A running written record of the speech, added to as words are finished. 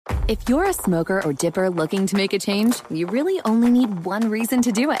If you're a smoker or dipper looking to make a change, you really only need one reason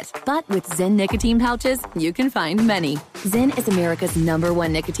to do it. But with Zyn nicotine pouches, you can find many. Zyn is America's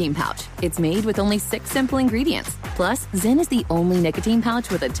 #1 nicotine pouch. It's made with only 6 simple ingredients. Plus, Zyn is the only nicotine pouch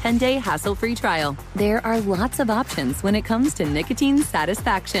with a 10-day hassle-free trial. There are lots of options when it comes to nicotine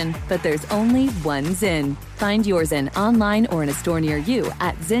satisfaction, but there's only one Zyn. Find your Zyn online or in a store near you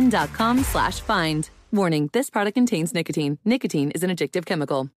at zyn.com/find. Warning, this product contains nicotine. Nicotine is an addictive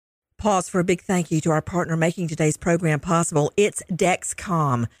chemical. Pause for a big thank you to our partner making today's program possible. It's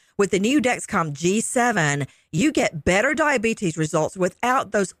Dexcom. With the new Dexcom G7, you get better diabetes results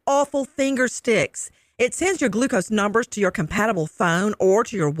without those awful finger sticks. It sends your glucose numbers to your compatible phone or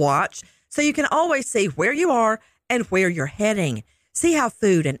to your watch, so you can always see where you are and where you're heading. See how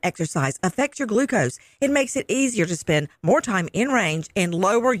food and exercise affects your glucose. It makes it easier to spend more time in range and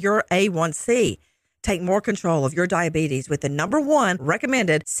lower your A1C. Take more control of your diabetes with the #1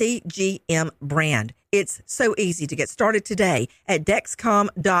 recommended CGM brand. It's so easy to get started today at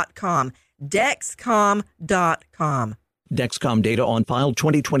Dexcom.com. Dexcom.com. Dexcom data on file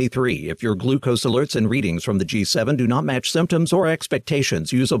 2023. If your glucose alerts and readings from the G7 do not match symptoms or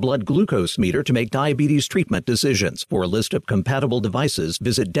expectations, use a blood glucose meter to make diabetes treatment decisions. For a list of compatible devices,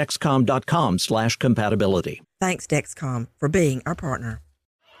 visit Dexcom.com/compatibility. Thanks, Dexcom, for being our partner.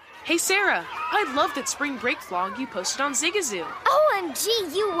 Hey, Sarah, I love that spring break vlog you posted on Zigazoo. OMG,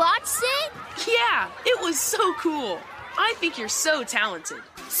 you watched it? Yeah, it was so cool. I think you're so talented.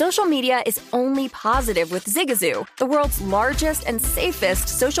 Social media is only positive with Zigazoo, the world's largest and safest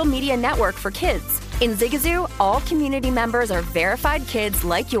social media network for kids. In Zigazoo, all community members are verified kids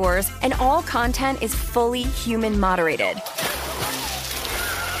like yours, and all content is fully human moderated.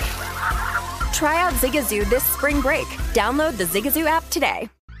 Try out Zigazoo this spring break. Download the Zigazoo app today.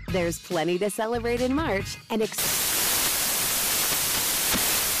 There's plenty to celebrate in March and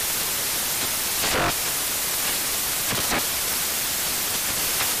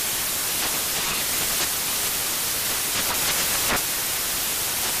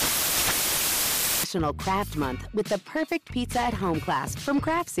National Craft Month with the perfect pizza at home class from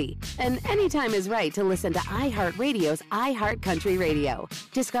Craftsy. And anytime is right to listen to iHeartRadio's iHeart Country Radio.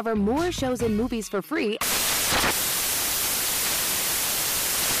 Discover more shows and movies for free.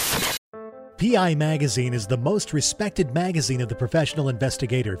 PI Magazine is the most respected magazine of the professional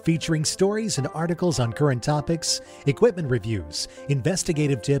investigator, featuring stories and articles on current topics, equipment reviews,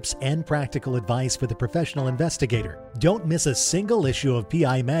 investigative tips, and practical advice for the professional investigator. Don't miss a single issue of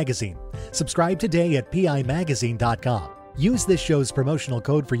PI Magazine. Subscribe today at PIMagazine.com. Use this show's promotional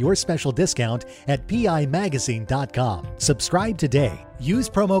code for your special discount at PIMagazine.com. Subscribe today. Use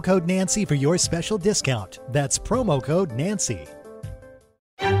promo code Nancy for your special discount. That's promo code Nancy.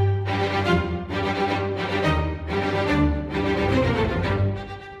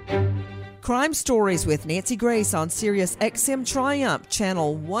 Crime Stories with Nancy Grace on Sirius XM Triumph,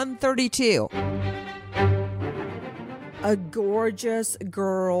 Channel 132. A gorgeous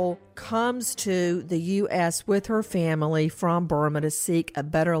girl comes to the U.S. with her family from Burma to seek a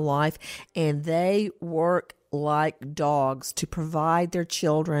better life, and they work like dogs to provide their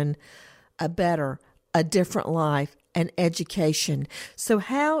children a different life, and education. So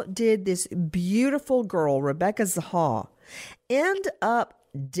how did this beautiful girl, Rebecca Zaha, end up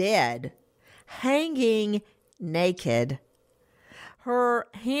dead, hanging naked, her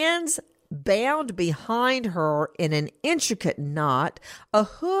hands bound behind her in an intricate knot, a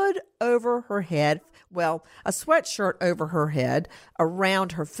hood over her head, well, a sweatshirt over her head,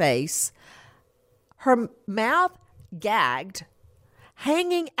 around her face, her mouth gagged,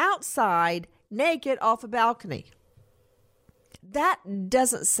 hanging outside naked off a balcony? That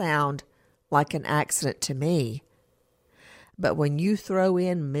doesn't sound like an accident to me. But when you throw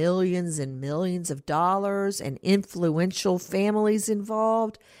in millions and millions of dollars and influential families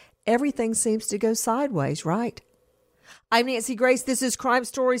involved, everything seems to go sideways, right? I'm Nancy Grace. This is Crime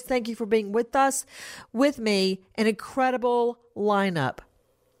Stories. Thank you for being with us. With me, an incredible lineup.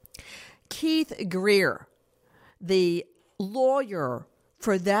 Keith Greer, the lawyer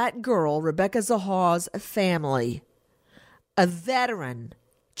for that girl, Rebecca Zaha's family, a veteran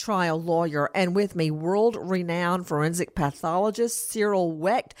trial lawyer, and with me, world-renowned forensic pathologist Cyril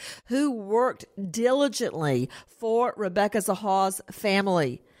Wecht, who worked diligently for Rebecca Zaha's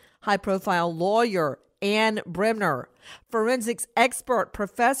family. High-profile lawyer Ann Bremner, forensics expert,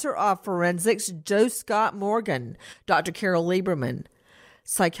 professor of forensics Joe Scott Morgan, Dr. Carol Lieberman,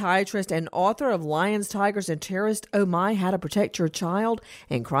 psychiatrist and author of Lions, Tigers, and Terrorists, Oh My, How to Protect Your Child,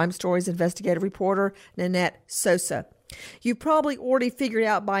 and Crime Stories investigative reporter Nanette Sosa. You've probably already figured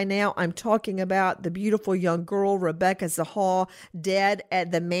out by now I'm talking about the beautiful young girl, Rebecca Zahau, dead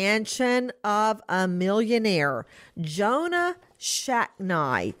at the mansion of a millionaire, Jonah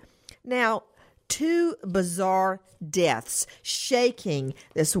Shacknai. Now, two bizarre deaths shaking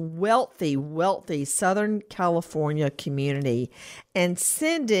this wealthy Southern California community and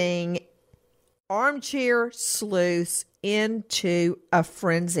sending armchair sleuths into a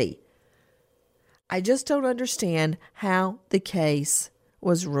frenzy. I just don't understand how the case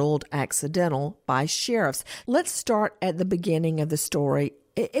was ruled accidental by sheriffs. Let's start at the beginning of the story.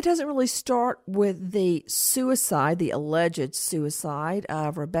 It doesn't really start with the suicide, the alleged suicide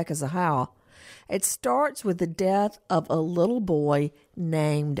of Rebecca Zahau. It starts with the death of a little boy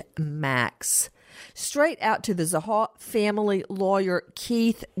named Max. Straight out to the Zahau family lawyer,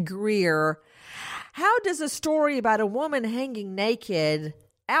 Keith Greer. How does a story about a woman hanging naked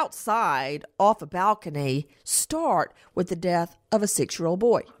outside off a balcony start with the death of a 6-year-old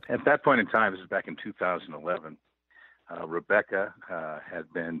boy? At that point in time, this is back in 2011, Rebecca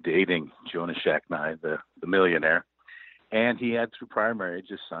had been dating Jonah Shacknai, the millionaire, and he had, through prior marriage,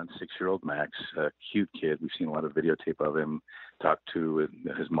 his son, 6-year-old Max, a cute kid. We've seen a lot of videotape of him, talked to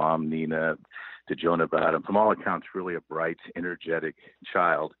his mom, Nina, to Jonah about him. From all accounts, really a bright, energetic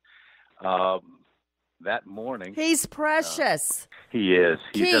child. That morning... He's precious. He is.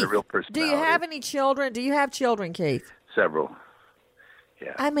 He's Keith, got a real personality. Do you have any children? Do you have children, Keith? Several.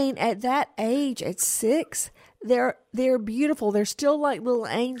 Yeah. I mean, at that age, at 6, they're beautiful. They're still like little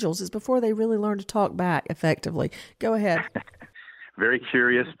angels. It's before they really learn to talk back effectively. Go ahead. Very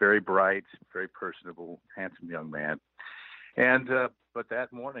curious, very bright, very personable, handsome young man. And but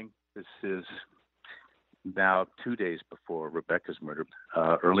that morning, this is now 2 days before Rebecca's murder.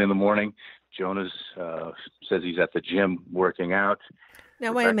 Early in the morning, Jonas says he's at the gym working out.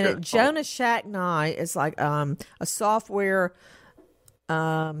 Now, wait a minute. Jonah Shacknai is like a software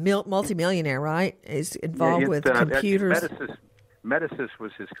multimillionaire, right? Is involved with computers. Medisys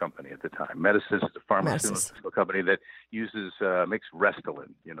was his company at the time. Medisys is a pharmaceutical company that uses makes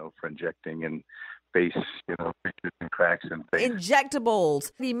Restylane, for injecting in face, pictures and cracks and things.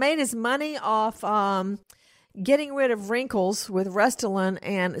 Injectables. He made his money off getting rid of wrinkles with Restylane,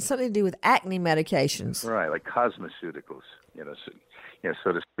 and it's something to do with acne medications. Right, like cosmeceuticals,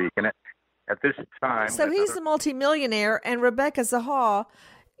 so to speak. And at this time, so he's the multimillionaire, and Rebecca Zahau,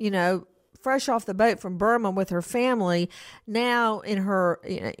 fresh off the boat from Burma with her family, now in her,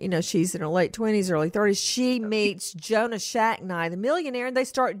 she's in her late 20s, early 30s, she meets Jonah Shacknai, the millionaire, and they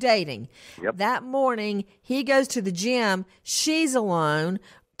start dating. Yep. That morning, he goes to the gym. She's alone,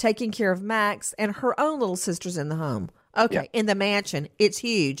 taking care of Max, and her own little sister's in the home. Okay, in the mansion. It's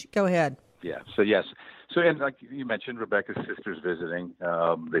huge. Go ahead. Yeah, so yes. So, and like you mentioned, Rebecca's sister's visiting.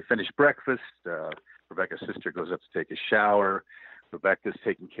 They finish breakfast. Rebecca's sister goes up to take a shower. Rebecca's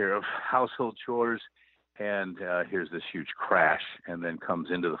taking care of household chores, and here's this huge crash, and then comes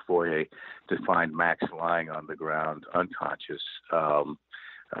into the foyer to find Max lying on the ground, unconscious.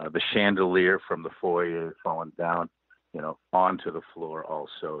 The chandelier from the foyer has fallen down, onto the floor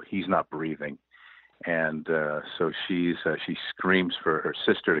also. He's not breathing. And so she screams for her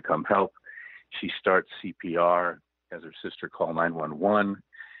sister to come help. She starts CPR, has her sister call 911.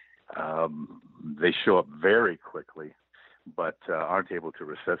 They show up very quickly, but aren't able to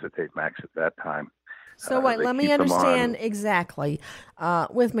resuscitate Max at that time. So wait, let me understand exactly.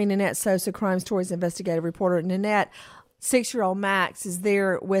 With me, Nanette Sosa, Crime Stories investigative reporter. Nanette, 6-year-old Max is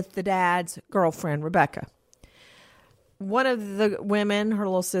there with the dad's girlfriend, Rebecca. One of the women, her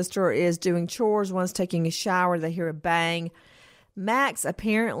little sister, is doing chores. One's taking a shower. They hear a bang. Max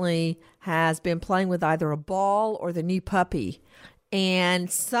apparently has been playing with either a ball or the new puppy and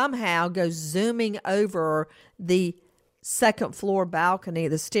somehow goes zooming over the second floor balcony,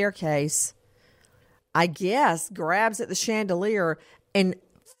 the staircase, I guess, grabs at the chandelier and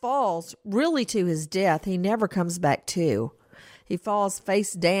falls really to his death. He never comes back to. He falls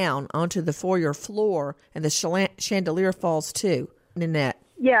face down onto the foyer floor, and the chandelier falls too. Nanette.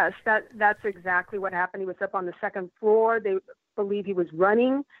 Yes, that's exactly what happened. He was up on the second floor. They believe he was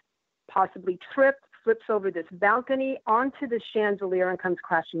running, possibly tripped, flips over this balcony onto the chandelier and comes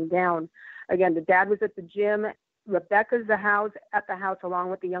crashing down. Again, the dad was at the gym. Rebecca's at the house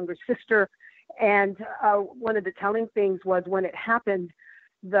along with the younger sister. And one of the telling things was when it happened,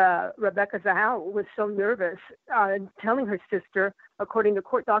 Rebecca Zahau was so nervous, telling her sister, according to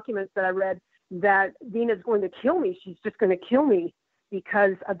court documents that I read, that Dina's going to kill me. She's just going to kill me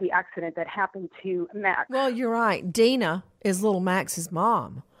because of the accident that happened to Max. Well, you're right. Dina is little Max's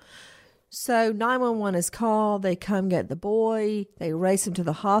mom. So 911 is called. They come get the boy. They race him to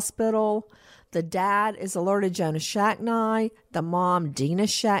the hospital. The dad is alerted Jonah Shacknai. The mom, Dina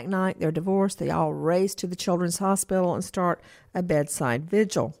Shacknai, they're divorced. They all race to the children's hospital and start a bedside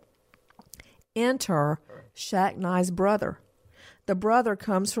vigil. Enter Shacknai's brother. The brother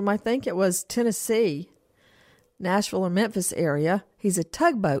comes from, I think it was Tennessee, Nashville or Memphis area. He's a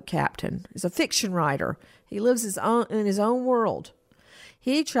tugboat captain. He's a fiction writer. He lives in his own world.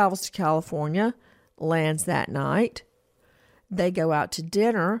 He travels to California, lands that night. They go out to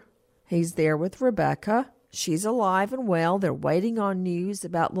dinner. He's there with Rebecca. She's alive and well. They're waiting on news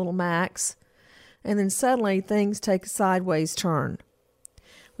about little Max. And then suddenly things take a sideways turn.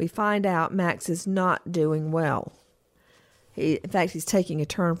 We find out Max is not doing well. In fact, he's taking a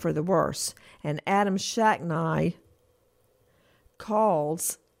turn for the worse. And Adam Shacknai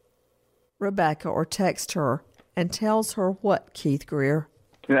calls Rebecca or texts her and tells her what, Keith Greer?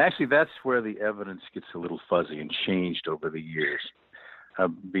 Actually, that's where the evidence gets a little fuzzy and changed over the years.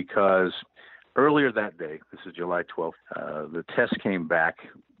 Because earlier that day, this is July 12th, the test came back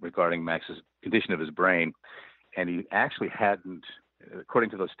regarding Max's condition of his brain, and he actually hadn't, according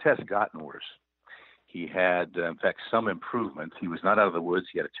to those tests, gotten worse. He had, in fact, some improvement. He was not out of the woods.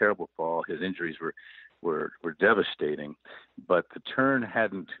 He had a terrible fall. His injuries were devastating, but the turn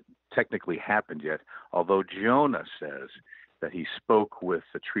hadn't technically happened yet, although Jonah says that he spoke with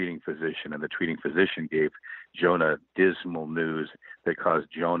the treating physician, and the treating physician gave Jonah dismal news that caused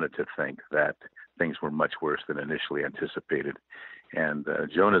Jonah to think that things were much worse than initially anticipated. And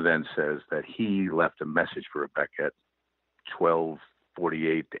Jonah then says that he left a message for Rebecca at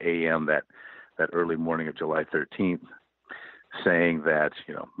 12:48 a.m. that early morning of July 13th, saying that,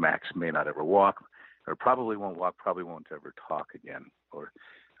 Max may not ever walk, or probably won't walk, probably won't ever talk again, or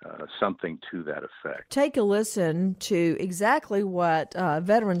something to that effect. Take a listen to exactly what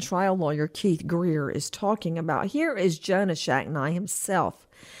veteran trial lawyer Keith Greer is talking about. Here is Jonah Shacknai himself.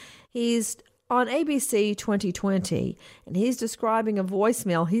 He's on ABC 2020, and he's describing a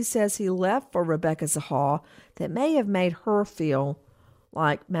voicemail he says he left for Rebecca Zaha that may have made her feel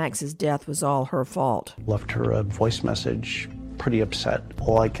like Max's death was all her fault. Left her a voice message, pretty upset.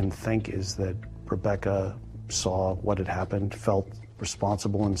 All I can think is that Rebecca saw what had happened, felt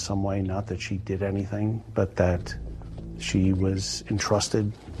responsible in some way, not that she did anything, but that she was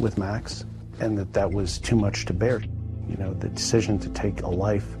entrusted with Max, and that was too much to bear. The decision to take a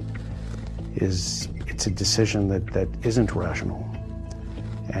life it's a decision that isn't rational.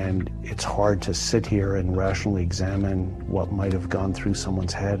 And it's hard to sit here and rationally examine what might have gone through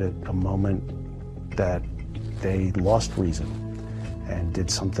someone's head at a moment that they lost reason and did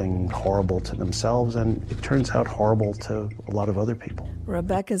something horrible to themselves, and it turns out horrible to a lot of other people.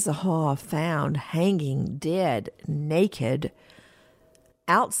 Rebecca Zaha found hanging dead, naked,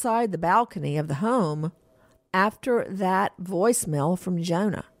 outside the balcony of the home after that voicemail from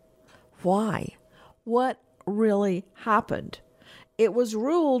Jonah. Why? What really happened? It was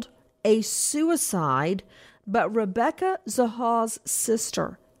ruled a suicide, but Rebecca Zaha's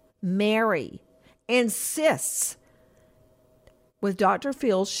sister, Mary, insists with Dr.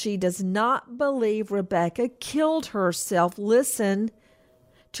 Fields she does not believe Rebecca killed herself. Listen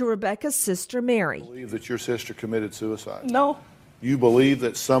to Rebecca's sister, Mary. You believe that your sister committed suicide? No. You believe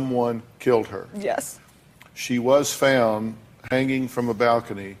that someone killed her? Yes. She was found hanging from a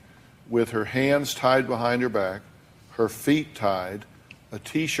balcony with her hands tied behind her back, her feet tied, a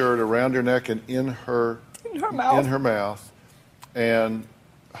T-shirt around her neck and in her mouth, and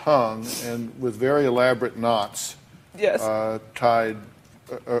hung, and with very elaborate knots tied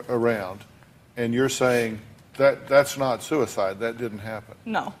around. And you're saying that's not suicide, that didn't happen?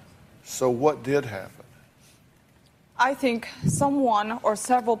 No. So what did happen? I think someone or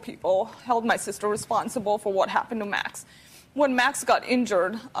several people held my sister responsible for what happened to Max. When Max got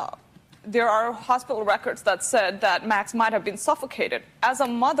injured, there are hospital records that said that Max might have been suffocated. As a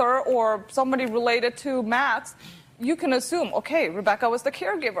mother or somebody related to Max, you can assume, okay, Rebecca was the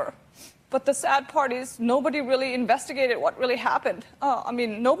caregiver. But the sad part is nobody really investigated what really happened.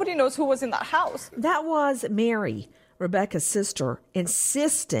 Nobody knows who was in that house. That was Mary, Rebecca's sister,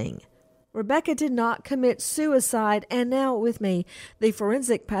 insisting Rebecca did not commit suicide. And now with me, the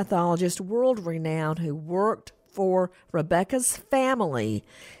forensic pathologist, world-renowned, who worked for Rebecca's family,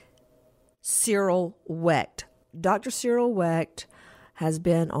 Cyril Wecht. Dr. Cyril Wecht has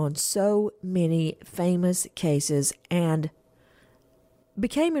been on so many famous cases and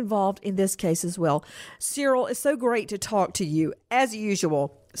became involved in this case as well. Cyril, it's so great to talk to you, as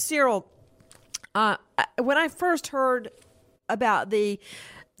usual. Cyril, when I first heard about the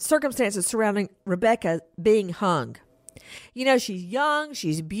circumstances surrounding Rebecca being hung, You know, she's young,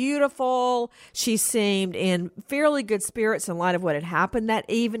 she's beautiful. She seemed in fairly good spirits in light of what had happened that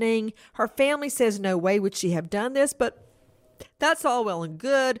evening. Her family says no way would she have done this, but that's all well and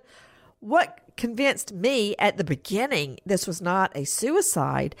good. What convinced me at the beginning this was not a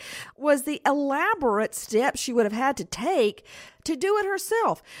suicide was the elaborate steps she would have had to take to do it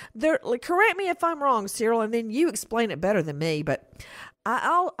herself. Correct me if I'm wrong, Cyril, and then you explain it better than me, but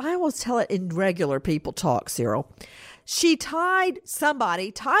I will tell it in regular people talk, Cyril. She tied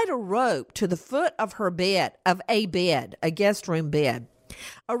a rope to the foot of her bed, a guest room bed,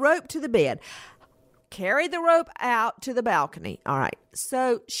 a rope to the bed, carried the rope out to the balcony. All right.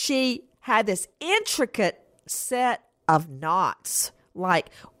 So she had this intricate set of knots, like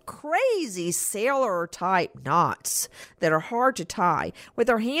crazy sailor type knots that are hard to tie, with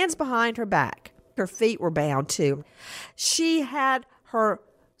her hands behind her back. Her feet were bound too. She had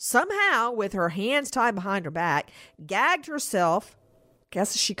somehow, with her hands tied behind her back, gagged herself.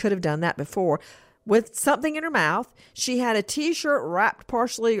 Guess she could have done that before. With something in her mouth. She had a T-shirt wrapped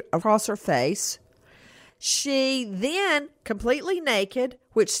partially across her face. She then, completely naked,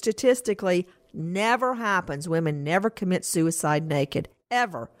 which statistically never happens. Women never commit suicide naked,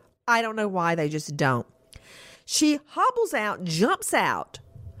 ever. I don't know why, they just don't. She hobbles out, jumps out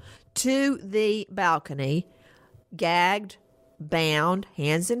to the balcony, gagged, bound,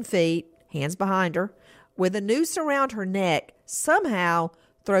 hands and feet, hands behind her, with a noose around her neck, somehow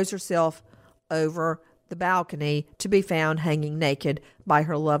throws herself over the balcony to be found hanging naked by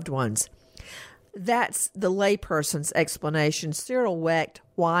her loved ones. That's the layperson's explanation. Cyril Wecht,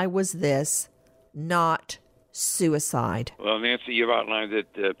 why was this not suicide? Well, Nancy, you've outlined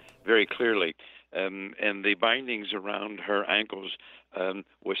it very clearly. And the bindings around her ankles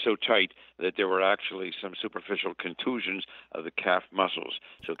were so tight that there were actually some superficial contusions of the calf muscles.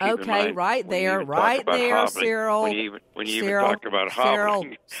 So keep in mind, right there, Cyril. When you even talk about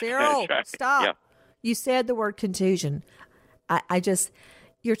hobbling. Cyril, stop. Yeah. You said the word contusion.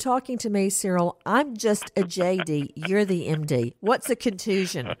 You're talking to me, Cyril. I'm just a JD. You're the MD. What's a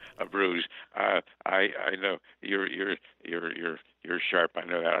contusion? A bruise. I know you're sharp. I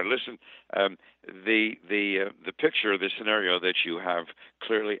know that. Listen, the picture, the scenario that you have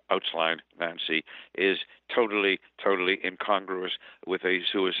clearly outlined, Nancy, is totally incongruous with a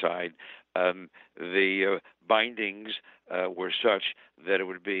suicide. The bindings were such that it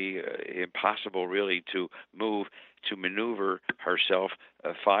would be impossible really to maneuver herself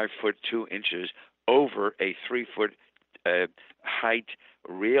 5 foot 2 inches over a 3 foot height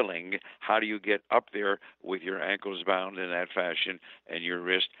railing. How do you get up there with your ankles bound in that fashion and your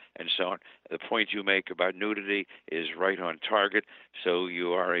wrist and so on? The point you make about nudity is right on target. So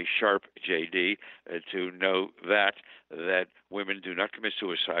you are a sharp JD to know that women do not commit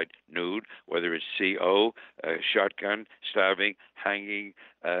suicide nude, whether it's CO, shotgun, stabbing, hanging,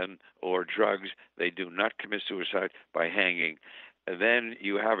 or drugs. They do not commit suicide by hanging. And then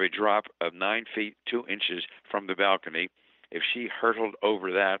you have a drop of 9 feet 2 inches from the balcony. If she hurtled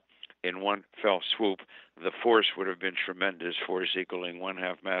over that in one fell swoop, the force would have been tremendous, force equaling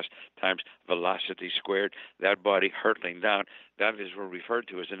 1/2 mass times velocity squared. That body hurtling down, that is referred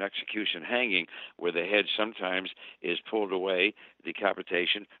to as an execution hanging, where the head sometimes is pulled away,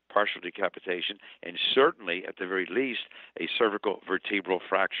 decapitation, partial decapitation, and certainly, at the very least, a cervical vertebral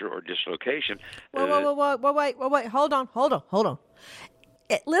fracture or dislocation. Wait, hold on.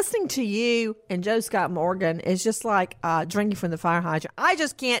 Listening to you and Joe Scott Morgan is just like drinking from the fire hydrant. I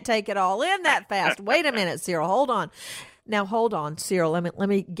just can't take it all in that fast. Wait a minute, Cyril. Hold on. Now, hold on, Cyril. Let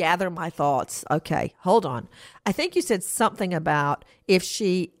me gather my thoughts. Okay, hold on. I think you said something about if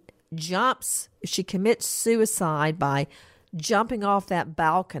she commits suicide by jumping off that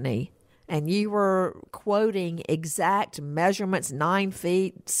balcony, and you were quoting exact measurements, 9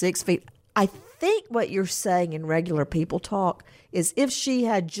 feet, 6 feet. I think what you're saying in regular people talk is if she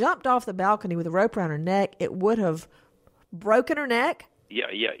had jumped off the balcony with a rope around her neck, it would have broken her neck? Yeah.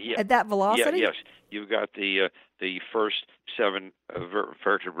 At that velocity? Yes. You've got the first 7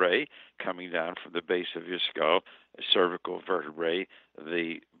 vertebrae coming down from the base of your skull, cervical vertebrae.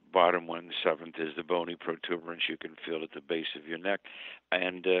 The bottom one, the 7th, is the bony protuberance you can feel at the base of your neck.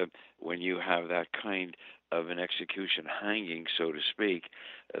 And when you have that kind of an execution hanging, so to speak,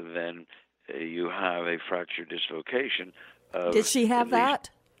 then you have a fracture dislocation. Did she have that?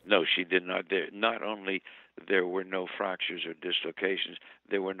 No, she did not. Not only there were no fractures or dislocations,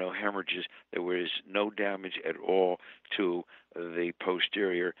 there were no hemorrhages, there was no damage at all to the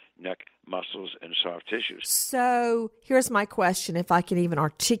posterior neck muscles and soft tissues. So here's my question, if I can even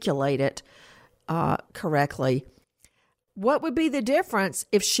articulate it correctly. what would be the difference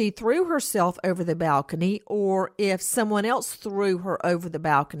if she threw herself over the balcony or if someone else threw her over the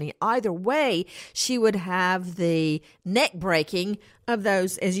balcony? Either way, she would have the neck breaking of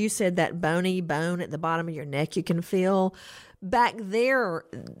those, as you said, that bony bone at the bottom of your neck you can feel. Back there,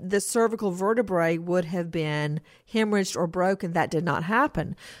 the cervical vertebrae would have been hemorrhaged or broken. That did not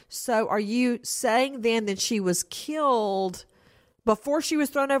happen. So are you saying then that she was killed before she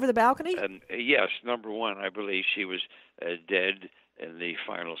was thrown over the balcony? Yes, number one, I believe she was dead in the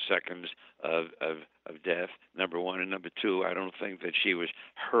final seconds of death, number one. And number two, I don't think that she was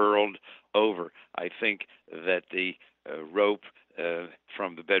hurled over. I think that the rope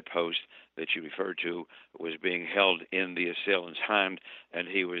from the bedpost that you referred to was being held in the assailant's hand, and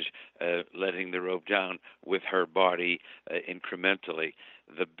he was letting the rope down with her body incrementally.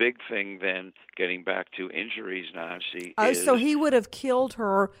 The big thing then, getting back to injuries, Nancy, is... so he would have killed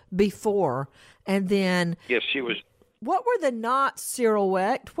her before, and then... Yes, she was... What were the knots, Cyril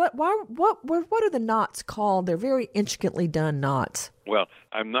Wecht? What are the knots called? They're very intricately done knots. Well,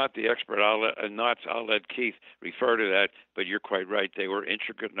 I'm not the expert. I'll let Keith refer to that, but you're quite right. They were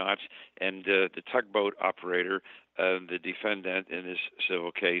intricate knots, and the tugboat operator, the defendant in this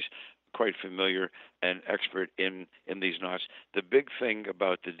civil case, quite familiar and expert in these knots. The big thing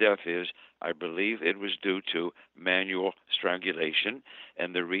about the death is I believe it was due to manual strangulation,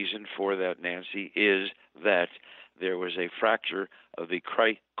 and the reason for that, Nancy, is that there was a fracture of the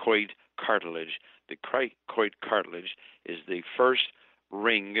cricoid cartilage. The cricoid cartilage is the first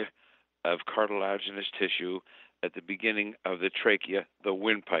ring of cartilaginous tissue at the beginning of the trachea, the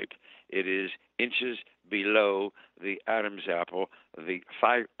windpipe. It is inches below the Adam's apple, the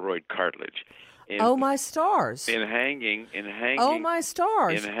thyroid cartilage. Oh my stars! In hanging. Oh my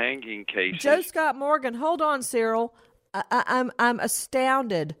stars! In hanging cases. Joe Scott Morgan, hold on, Cyril. I'm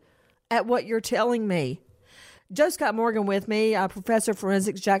astounded at what you're telling me. Joe Scott Morgan with me, professor of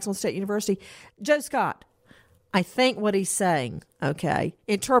forensics, Jacksonville State University. Joe Scott, I think what he's saying, okay,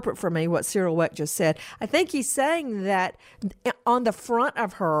 interpret for me what Cyril Wecht just said. I think he's saying that on the front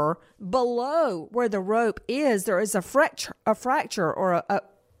of her, below where the rope is, there is a fracture or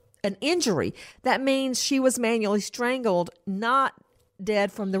an injury. That means she was manually strangled, not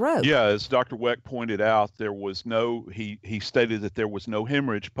dead from the rope. Yeah, as Dr. Wecht pointed out, there was no, he stated that there was no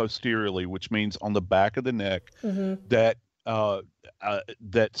hemorrhage posteriorly, which means on the back of the neck, that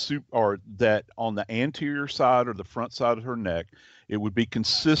that on the anterior side or the front side of her neck, it would be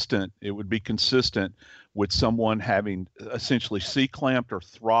consistent with someone having essentially C-clamped or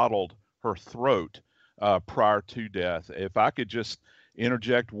throttled her throat prior to death. If I could just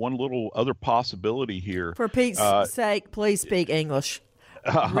interject one little other possibility here. For Pete's sake, please speak English.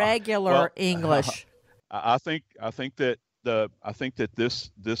 Regular English. I think that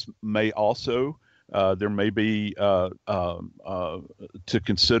this may also there may be to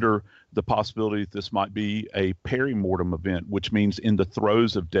consider the possibility that this might be a perimortem event, which means in the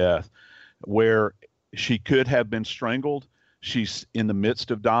throes of death, where she could have been strangled. She's in the midst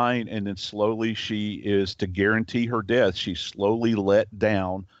of dying, and then slowly she is, to guarantee her death, she's slowly let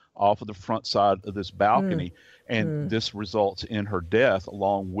down off of the front side of this balcony, and this results in her death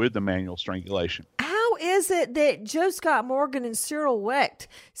along with the manual strangulation. How is it that Joe Scott Morgan and Cyril Wecht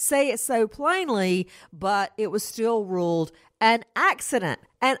say it so plainly, but it was still ruled an accident?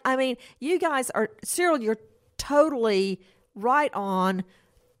 And I mean, you guys are, Cyril, you're totally right on,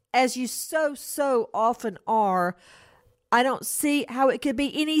 as you so often are. I don't see how it could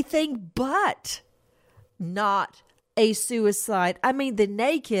be anything but not a suicide. I mean, the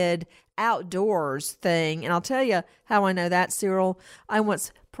naked outdoors thing, and I'll tell you how I know that, Cyril. I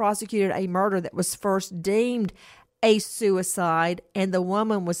once prosecuted a murder that was first deemed a suicide, and the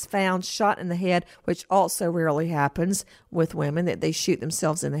woman was found shot in the head, which also rarely happens with women, that they shoot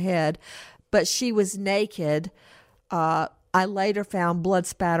themselves in the head. But she was naked. I later found blood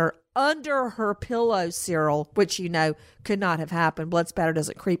spatter under her pillow, Cyril, which you know could not have happened. Blood spatter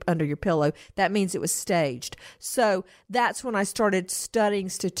doesn't creep under your pillow. That means it was staged. So that's when I started studying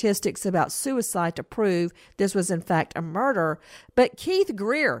statistics about suicide to prove this was in fact a murder. But Keith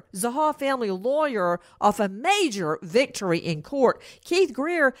Greer, Zaha family lawyer, off a major victory in court. Keith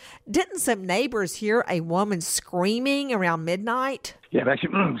Greer, didn't some neighbors hear a woman screaming around midnight? Yeah, actually,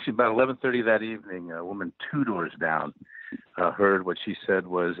 about 11:30 that evening, a woman 2 doors down heard what she said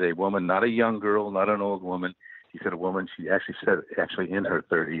was a woman, not a young girl, not an old woman. She said a woman, she actually said in her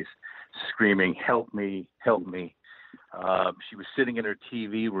 30s, screaming, "Help me, help me." She was sitting in her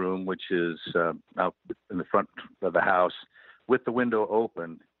TV room, which is out in the front of the house, with the window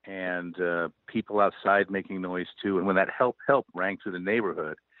open, and people outside making noise too. And when that help rang through the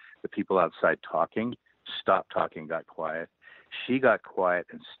neighborhood, the people outside talking, stopped talking, got quiet. She got quiet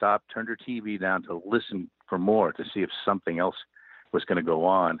and stopped, turned her TV down to listen for more, to see if something else was going to go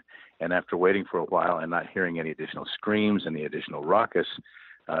on. And after waiting for a while and not hearing any additional screams, any additional ruckus,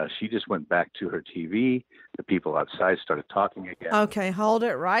 she just went back to her TV. The people outside started talking again. Okay, hold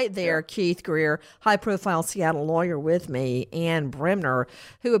it right there, Keith Greer, high-profile Seattle lawyer with me, Ann Bremner,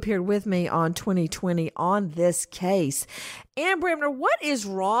 who appeared with me on 2020 on this case. Ann Bremner, what is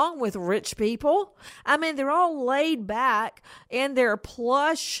wrong with rich people? I mean, they're all laid back in their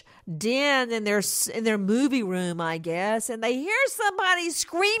plush den in their movie room, I guess, and they hear somebody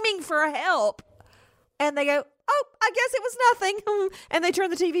screaming for help, and they go, "Oh, I guess it was nothing," and they turn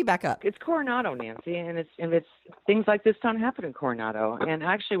the TV back up. It's Coronado, Nancy, and it's things like this don't happen in Coronado. And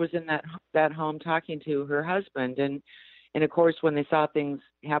I actually was in that home talking to her husband, and of course, when they saw things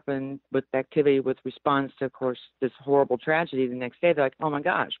happen with activity with response to, of course, this horrible tragedy the next day, they're like, "Oh my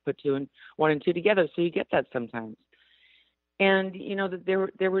gosh, put 1 and 2 together." So you get that sometimes. And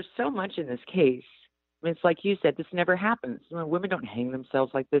there was so much in this case. I mean, it's like you said, this never happens. Women don't hang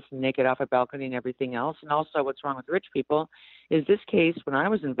themselves like this naked off a balcony and everything else. And also what's wrong with rich people is this case, when I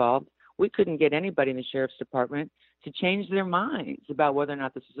was involved, we couldn't get anybody in the sheriff's department to change their minds about whether or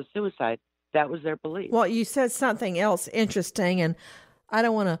not this was a suicide. That was their belief. Well, you said something else interesting, and I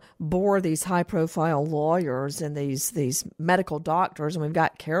don't want to bore these high-profile lawyers and these medical doctors. And we've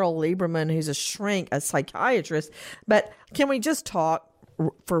got Carol Lieberman, who's a psychiatrist. But can we just talk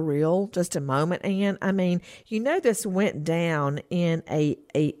for real just a moment, Ann? I mean, this went down in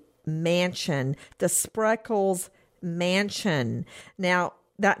a mansion, the Spreckels mansion. Now,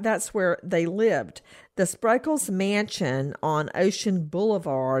 that's where they lived. The Spreckels mansion on Ocean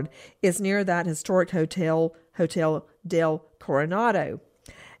Boulevard is near that historic Hotel del Coronado.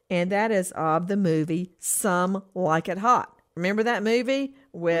 And that is of the movie Some Like It Hot. Remember that movie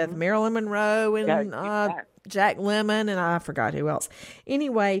with Marilyn Monroe and Jack Lemmon, and I forgot who else.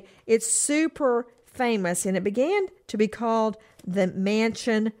 Anyway, it's super famous, and it began to be called the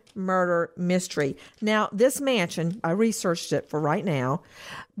Mansion Murder Mystery. Now, this mansion, I researched it for right now,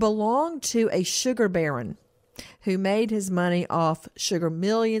 belonged to a sugar baron who made his money off sugar,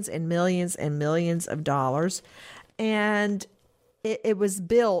 millions and millions and millions of dollars. And it was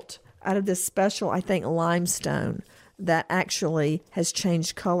built out of this special, I think, limestone that actually has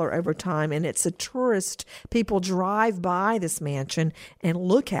changed color over time. And it's a tourist. People drive by this mansion and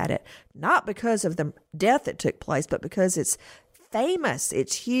look at it, not because of the death that took place, but because it's famous.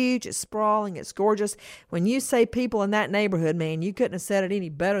 It's huge, it's sprawling, it's gorgeous. When you say people in that neighborhood, man, you couldn't have said it any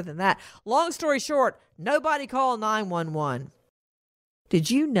better than that. Long story short, nobody called 911. Did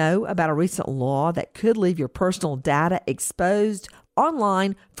you know about a recent law that could leave your personal data exposed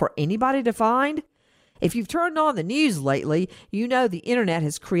online for anybody to find? If you've turned on the news lately, you know the internet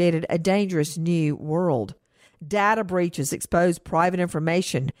has created a dangerous new world. Data breaches expose private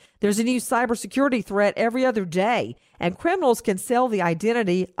information. There's a new cybersecurity threat every other day, and criminals can sell the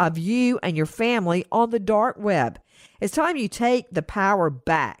identity of you and your family on the dark web. It's time you take the power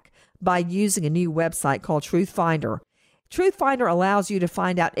back by using a new website called TruthFinder. TruthFinder allows you to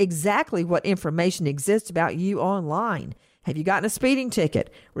find out exactly what information exists about you online. Have you gotten a speeding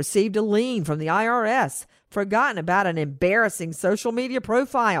ticket, received a lien from the IRS, forgotten about an embarrassing social media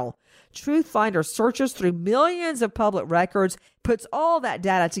profile? TruthFinder searches through millions of public records, puts all that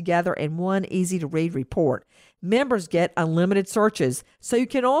data together in one easy-to-read report. Members get unlimited searches, so you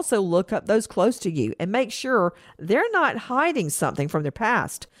can also look up those close to you and make sure they're not hiding something from their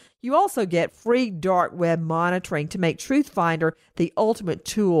past. You also get free dark web monitoring to make TruthFinder the ultimate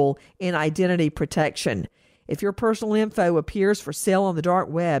tool in identity protection. If your personal info appears for sale on the dark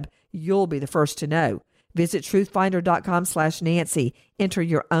web, you'll be the first to know. Visit truthfinder.com/Nancy. Enter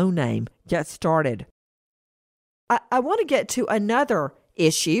your own name. Get started. I want to get to another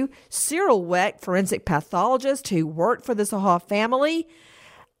issue. Cyril Wecht, forensic pathologist who worked for the Saha family.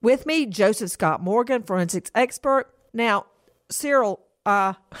 With me, Joseph Scott Morgan, forensics expert. Now, Cyril,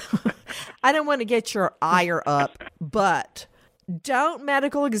 I don't want to get your ire up, but don't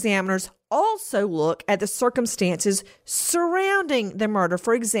medical examiners also look at the circumstances surrounding the murder?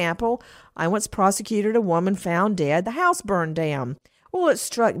 For example, I once prosecuted a woman found dead. The house burned down. Well, it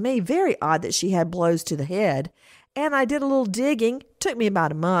struck me very odd that she had blows to the head, and I did a little digging. Took me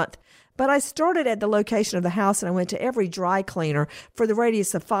about a month, but I started at the location of the house, and I went to every dry cleaner for the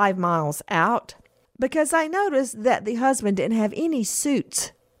radius of 5 miles out, because I noticed that the husband didn't have any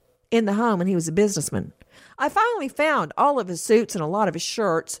suits in the home, and he was a businessman. I finally found all of his suits and a lot of his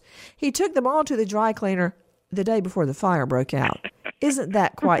shirts. He took them all to the dry cleaner the day before the fire broke out. Isn't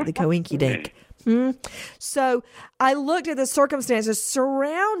that quite the coinky-dink? So I looked at the circumstances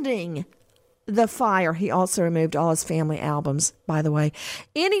surrounding the fire. He also removed all his family albums, by the way.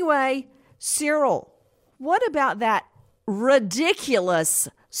 Anyway, Cyril, what about that ridiculous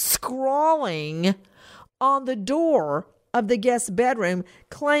scrawling on the door of the guest bedroom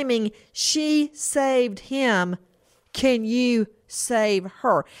claiming she saved him? Can you save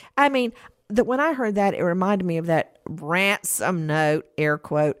her? I mean, when I heard that, it reminded me of that ransom note, air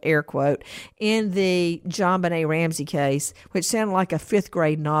quote, in the John Benet Ramsey case, which sounded like a fifth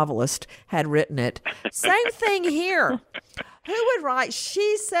grade novelist had written it. Same thing here. Who would write,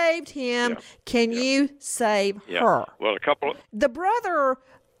 she saved him, can you save her? Well, The brother,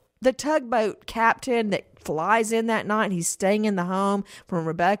 the tugboat captain that flies in that night, he's staying in the home when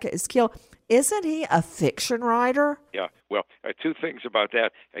Rebecca is killed. Isn't he a fiction writer? Yeah, well, two things about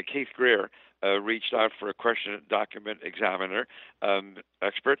that. Keith Greer reached out for a question document examiner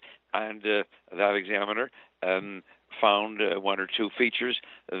expert, and that examiner found one or two features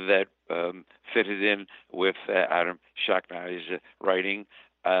that fitted in with Adam Shacknai's writing.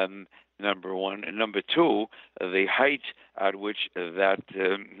 Number one. And number two, the height at which that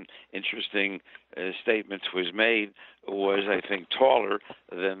interesting statement was made was, I think, taller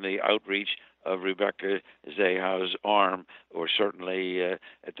than the outreach of Rebecca Zahau's arm, or certainly at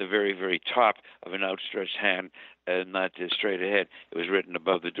the very, very top of an outstretched hand, not straight ahead. It was written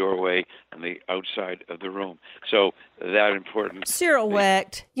above the doorway on the outside of the room. So that important. Cyril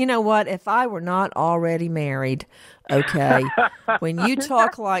Wecht, you know what? If I were not already married, okay, when you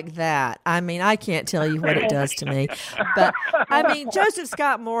talk like that, I mean, I can't tell you what it does to me. But, I mean, Joseph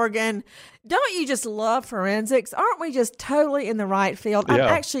Scott Morgan, don't you just love forensics? Aren't we just totally in the right field? Yeah. I'm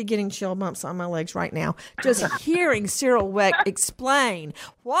actually getting chill bumps on my legs right now, just hearing Cyril Wecht explain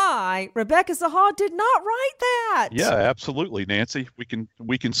why Rebecca Zaha did not write that. Yeah, absolutely, Nancy.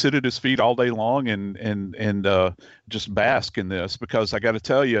 We can sit at his feet all day long and just bask in this, because I got to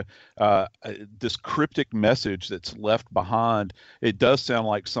tell you, this cryptic message that's left behind, it does sound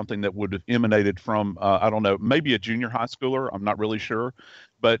like something that would have emanated from I don't know, maybe a junior high schooler. I'm not really sure,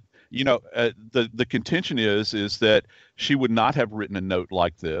 but you know, the contention is that she would not have written a note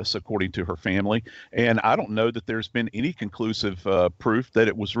like this, according to her family. And I don't know that there's been any conclusive proof that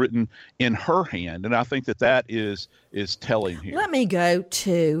it was written in her hand. And I think that is telling here. Let me go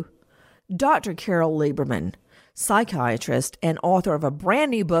to Dr. Carol Lieberman, psychiatrist and author of a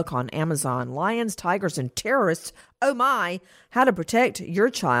brand new book on Amazon, Lions, Tigers, and Terrorists. Oh my, how to protect your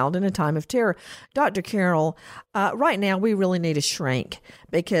child in a time of terror. Dr. Carol, right now we really need a shrink,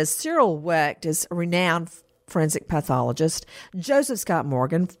 because Cyril Wecht is a renowned forensic pathologist, Joseph Scott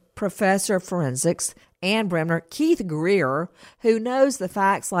Morgan, professor of forensics, Ann Bremner, Keith Greer, who knows the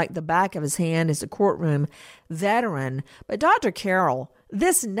facts like the back of his hand, is a courtroom veteran. But Dr. Carol,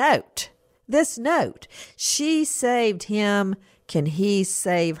 this note, she saved him, can he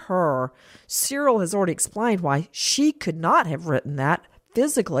save her? Cyril has already explained why she could not have written that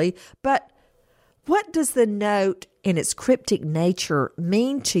physically, but what does the note in its cryptic nature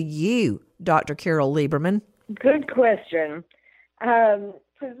mean to you, Dr. Carol Lieberman? Good question.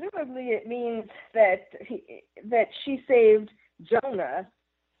 Presumably it means that she saved Jonah,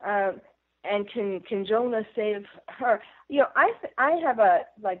 and can Jonah save her? You know, I have a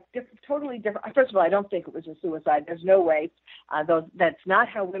totally different. First of all, I don't think it was a suicide. There's no way. That's not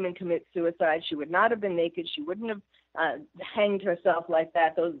how women commit suicide. She would not have been naked. She wouldn't have hanged herself like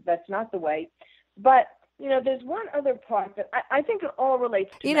that. That's not the way. But you know, there's one other part that I think it all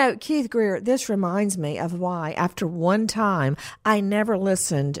relates to. You know, Keith Greer, this reminds me of why, after one time, I never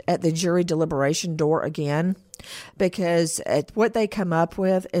listened at the jury deliberation door again, because what they come up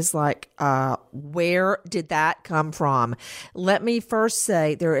with is like, where did that come from? Let me first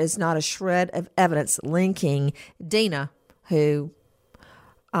say there is not a shred of evidence linking Dina, who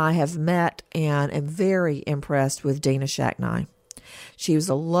I have met and am very impressed with Dina Shacknai. She was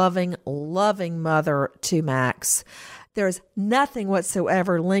a loving, loving mother to Max. There's nothing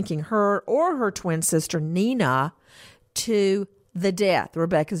whatsoever linking her or her twin sister, Nina, to the death,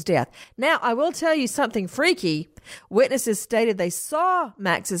 Rebecca's death. Now, I will tell you something freaky. Witnesses stated they saw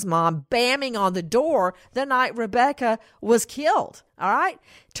Max's mom bamming on the door the night Rebecca was killed. All right?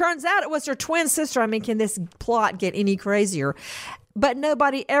 Turns out it was her twin sister. I mean, can this plot get any crazier? But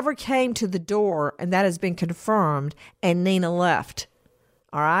nobody ever came to the door, and that has been confirmed, and Nina left.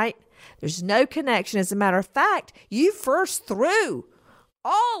 All right? There's no connection. As a matter of fact, you first threw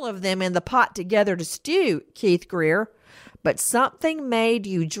all of them in the pot together to stew, Keith Greer, but something made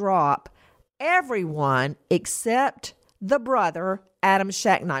you drop everyone except the brother, Adam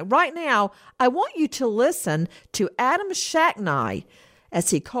Shacknai. Right now, I want you to listen to Adam Shacknai as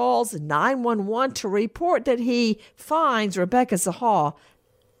he calls 911 to report that he finds Rebecca Zaha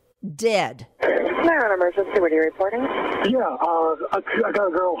dead. Fire on emergency, what are you reporting? Yeah, I got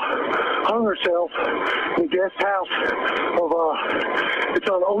a girl hung herself in the guest house of, it's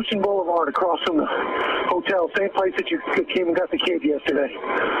on Ocean Boulevard across from the hotel, same place that you came and got the kid yesterday.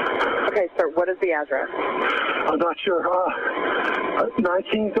 Okay, sir, what is the address? I'm not sure.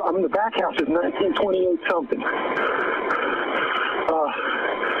 The back house is 1928 something.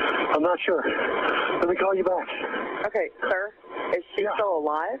 I'm not sure. Let me call you back. Okay, sir, is she still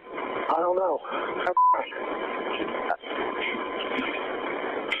alive? I don't know. Okay.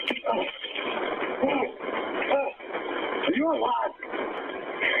 Are you alive?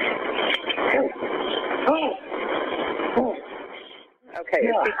 Okay,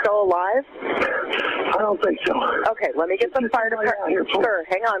 is she still alive? I don't think so. Okay, let me get the fire department. Sir,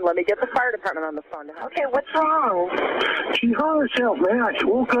 hang on. Let me get the fire department on the phone. Okay, what's wrong? She hung herself, man. I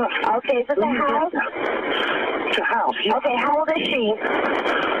woke up. Okay, is this a house? It's a house. Yeah. Okay, how old is she?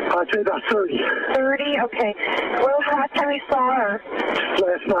 I'd say about 30. 30? Okay. When was the last time you saw her?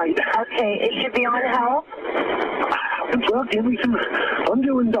 Last night. Okay, is she beyond help? Well, give me some. I'm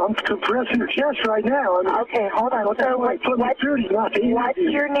compressing her chest right now. Okay, hold on. So what's your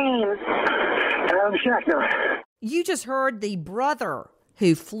name? Adam Shacknai. You just heard the brother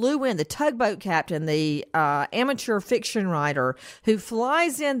who flew in, the tugboat captain, the amateur fiction writer, who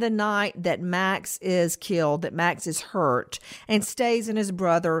flies in the night that Max is killed, that Max is hurt, and stays in his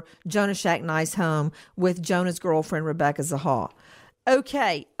brother Jonah Shacknai's home with Jonah's girlfriend, Rebecca Zaha.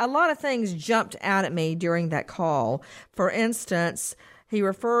 Okay, a lot of things jumped out at me during that call. For instance, he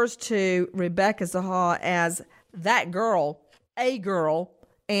refers to Rebecca Zaha as that girl, a girl,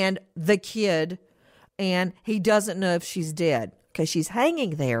 and the kid, and he doesn't know if she's dead because she's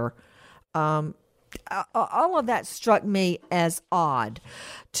hanging there. All of that struck me as odd.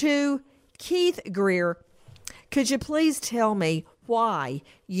 To Keith Greer, could you please tell me why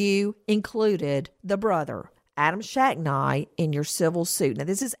you included the brother, Adam Shacknai, in your civil suit? Now,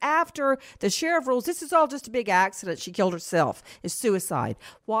 this is after the sheriff rules this is all just a big accident. She killed herself. It's suicide.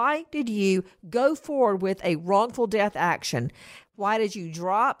 Why did you go forward with a wrongful death action? Why did you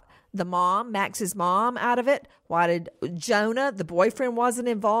drop the mom, Max's mom, out of it? Why did Jonah, the boyfriend, wasn't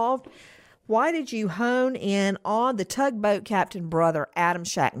involved? Why did you hone in on the tugboat captain brother, Adam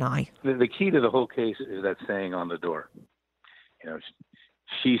Shacknai? The key to the whole case is that saying on the door. You know,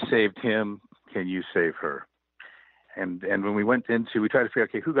 she saved him. Can you save her? And when we went into, we tried to figure out,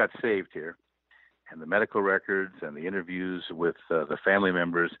 okay, who got saved here? And the medical records and the interviews with the family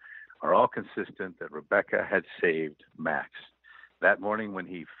members are all consistent that Rebecca had saved Max. That morning when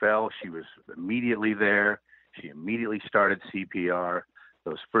he fell, she was immediately there. She immediately started CPR.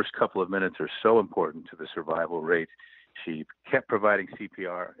 Those first couple of minutes are so important to the survival rate. She kept providing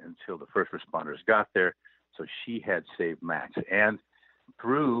CPR until the first responders got there. So she had saved Max. And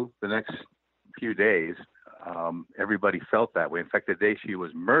through the next few days, everybody felt that way. In fact, the day she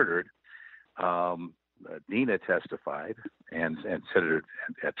was murdered, Nina testified and said it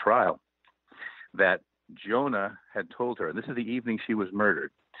at trial that Jonah had told her, and this is the evening she was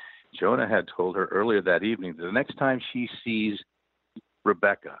murdered, Jonah had told her earlier that evening that the next time she sees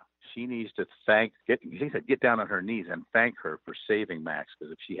Rebecca, she needs to he said, get down on her knees and thank her for saving Max,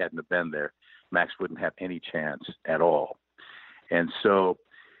 because if she hadn't have been there, Max wouldn't have any chance at all. And so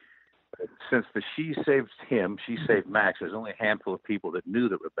since she saved him, she saved Max, there's only a handful of people that knew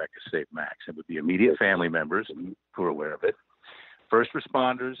that Rebecca saved Max. It would be immediate family members who are aware of it, first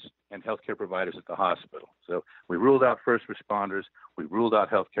responders, and healthcare providers at the hospital. So we ruled out first responders. We ruled out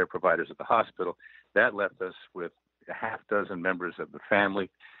healthcare providers at the hospital. That left us with a half dozen members of the family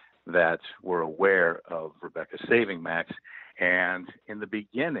that were aware of Rebecca saving Max. And in the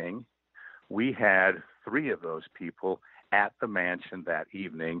beginning, we had 3 of those people at the mansion that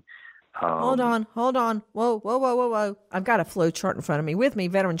evening. Hold on. Whoa. I've got a flow chart in front of me. With me,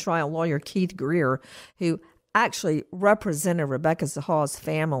 veteran trial lawyer Keith Greer, who actually represented Rebecca Zaha's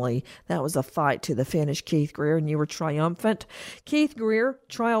family. That was a fight to the finish, Keith Greer, and you were triumphant. Keith Greer,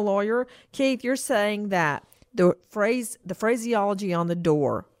 trial lawyer. Keith, you're saying that the phraseology on the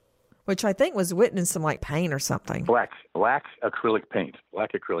door, which I think was written in some like paint or something. Black acrylic paint.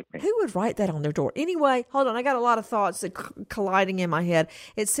 Who would write that on their door? Anyway, hold on. I got a lot of thoughts colliding in my head.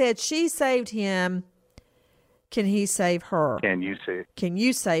 It said, she saved him. Can he save her? Can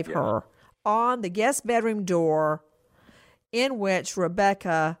you save her? On the guest bedroom door, in which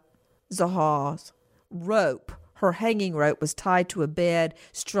Rebecca Zaha's rope, her hanging rope, was tied to a bed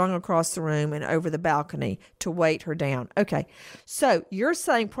strung across the room and over the balcony to weight her down. Okay, so you're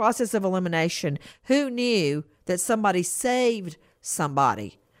saying process of elimination. Who knew that somebody saved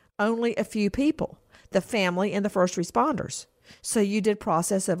somebody? Only a few people, the family and the first responders. So you did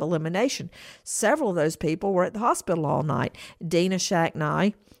process of elimination. Several of those people were at the hospital all night. Dina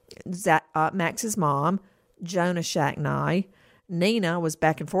Shacknai, Max's mom, Jonah Shacknai. Nina was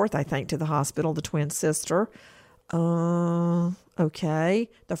back and forth, I think, to the hospital, the twin sister. Okay.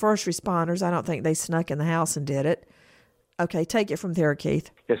 The first responders, I don't think they snuck in the house and did it. Okay, take it from there, Keith.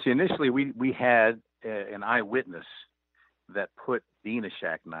 Yes, initially we had an eyewitness that put Dina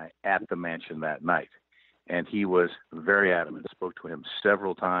Shacknai at the mansion that night. And he was very adamant, spoke to him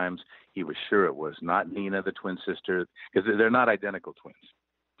several times. He was sure it was not Nina, the twin sister, because they're not identical twins.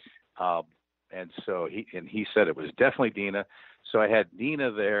 And so he said it was definitely Dina. So I had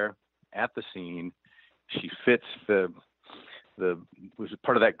Dina there at the scene. She fits was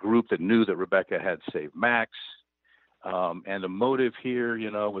part of that group that knew that Rebecca had saved Max. And the motive here,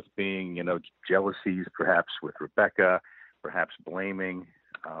 with being, jealousies perhaps with Rebecca, perhaps blaming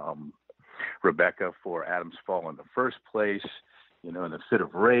Rebecca for Adam's fall in the first place. In a fit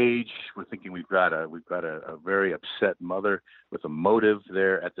of rage, we're thinking we've got a very upset mother with a motive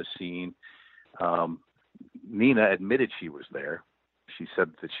there at the scene. Nina admitted she was there. She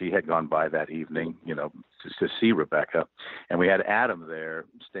said that she had gone by that evening, to see Rebecca, and we had Adam there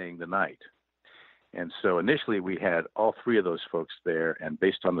staying the night. And so initially we had all three of those folks there, and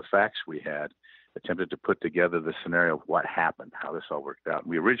based on the facts we had, attempted to put together the scenario of what happened, how this all worked out. And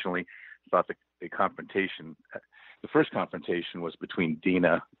we originally thought the confrontation, the first confrontation was between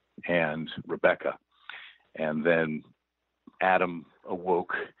Dina and Rebecca. And then Adam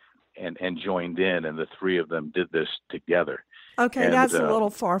awoke and joined in, and the three of them did this together. Okay, and that's a little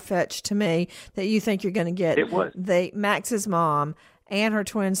far-fetched to me that you think you're going to get Max's mom and her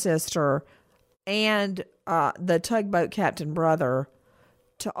twin sister and the tugboat captain brother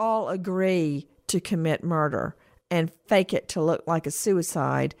to all agree to commit murder and fake it to look like a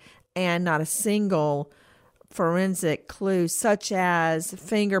suicide, and not a single forensic clue such as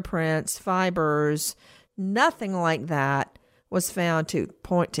fingerprints, fibers, nothing like that was found to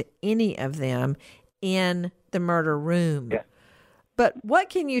point to any of them in the murder room. Yeah. But what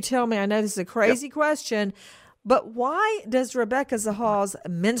can you tell me? I know this is a crazy question, but why does Rebecca Zahal's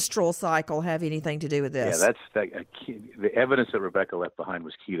menstrual cycle have anything to do with this? Yeah, that's key. The evidence that Rebecca left behind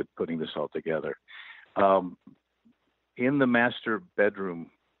was key to putting this all together. In the master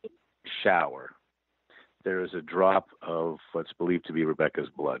bedroom shower, there is a drop of what's believed to be Rebecca's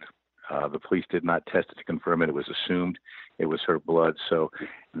blood. The police did not test it to confirm it. It was assumed it was her blood. So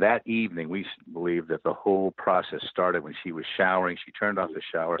that evening, we believe that the whole process started when she was showering. She turned off the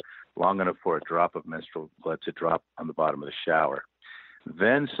shower long enough for a drop of menstrual blood to drop on the bottom of the shower.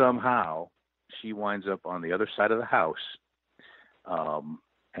 Then somehow she winds up on the other side of the house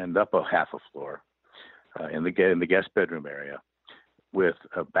and up a half a floor in the guest bedroom area with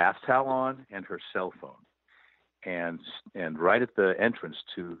a bath towel on and her cell phone. And right at the entrance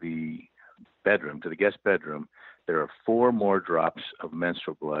to the bedroom, to the guest bedroom, there are 4 more drops of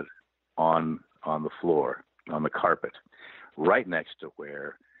menstrual blood on the floor, on the carpet, right next to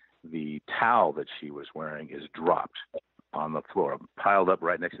where the towel that she was wearing is dropped on the floor, piled up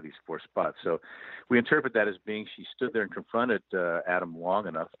right next to these 4 spots. So we interpret that as being she stood there and confronted Adam long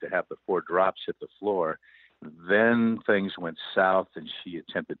enough to have the 4 drops hit the floor. Then things went south and she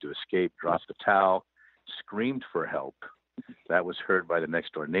attempted to escape, dropped the towel, screamed for help. That was heard by the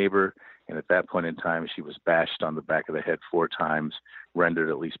next door neighbor, and at that point in time she was bashed on the back of the head 4 times, rendered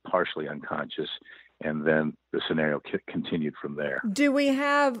at least partially unconscious, and then the scenario continued from there. Do we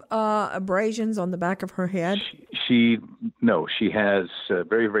have abrasions on the back of her head? She has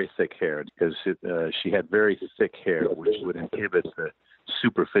very, very thick hair, because she had very thick hair, which would inhibit the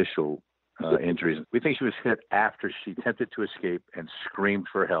superficial injuries. We think she was hit after she attempted to escape and screamed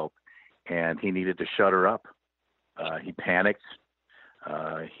for help, and he needed to shut her up. He panicked.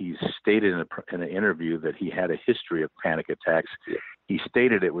 He stated in an interview that he had a history of panic attacks. He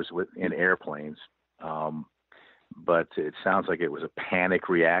stated it was in airplanes, but it sounds like it was a panic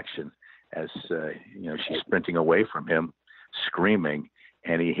reaction as she's sprinting away from him, screaming,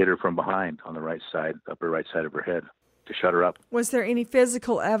 and he hit her from behind on the right side, upper right side of her head, to shut her up. Was there any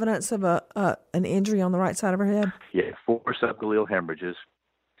physical evidence of an injury on the right side of her head? Yeah, 4 subgaleal hemorrhages.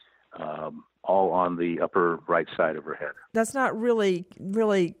 All on the upper right side of her head. That's not really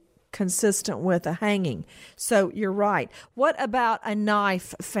consistent with a hanging. So you're right. What about a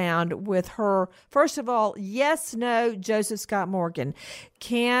knife found with her? First of all, yes, no, Joseph Scott Morgan.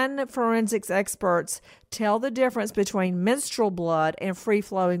 Can forensics experts tell the difference between menstrual blood and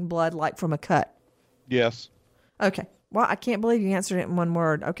free-flowing blood, like from a cut? Yes. Okay. Well, I can't believe you answered it in one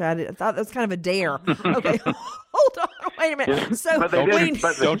word. Okay, I thought that was kind of a dare. Okay, hold on, wait a minute. So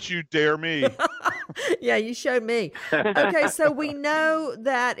don't you dare me. Yeah, you showed me. Okay, so we know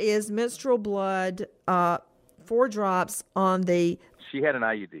that is menstrual blood, 4 drops on the... She had an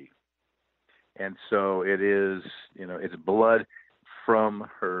IUD. And so it is, it's blood from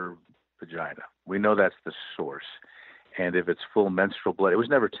her vagina. We know that's the source. And if it's full menstrual blood, it was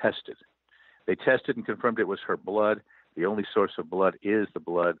never tested. They tested and confirmed it was her blood. The only source of blood is the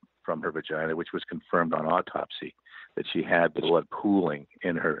blood from her vagina, which was confirmed on autopsy, that she had blood pooling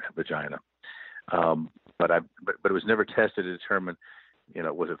in her vagina. But it was never tested to determine,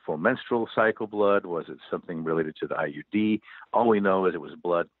 was it full menstrual cycle blood? Was it something related to the IUD? All we know is it was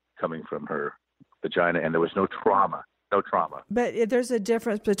blood coming from her vagina, and there was no trauma. No trauma. But there's a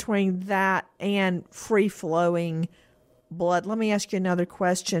difference between that and free-flowing blood. Let me ask you another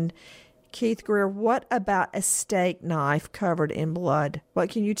question. Keith Greer, what about a steak knife covered in blood? What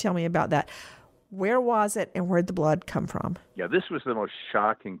can you tell me about that? Where was it, and where'd the blood come from? Yeah, this was the most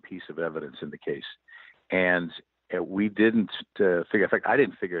shocking piece of evidence in the case. And we didn't figure, in fact, I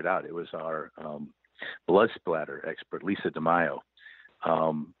didn't figure it out. It was our blood splatter expert, Lisa DeMaio.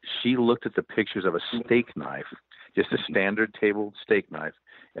 She looked at the pictures of a steak knife, just a standard table steak knife.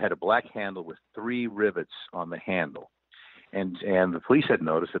 It had a black handle with 3 rivets on the handle. And the police had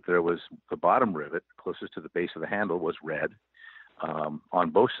noticed that there was the bottom rivet closest to the base of the handle was red. On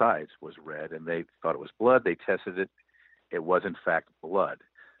both sides was red, and they thought it was blood. They tested it. It was, in fact, blood.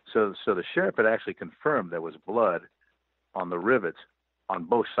 So the sheriff had actually confirmed there was blood on the rivets on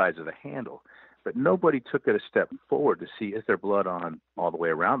both sides of the handle. But nobody took it a step forward to see, is there blood on all the way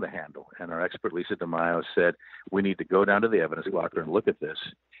around the handle? And our expert, Lisa DeMaio, said, we need to go down to the evidence locker and look at this.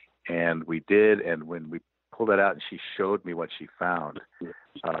 And we did, and when we pulled that out and she showed me what she found,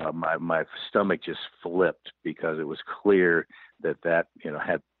 my stomach just flipped, because it was clear that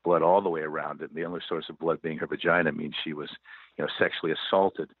had blood all the way around it. And the only source of blood being her vagina means she was sexually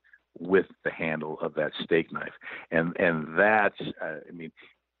assaulted with the handle of that steak knife. And that's,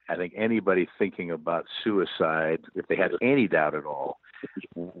 I think anybody thinking about suicide, if they had any doubt at all,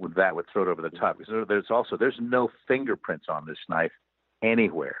 that would throw it over the top. Because there's no fingerprints on this knife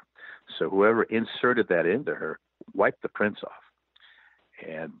anywhere. So whoever inserted that into her wiped the prints off.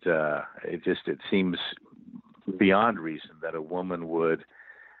 And it seems beyond reason that a woman would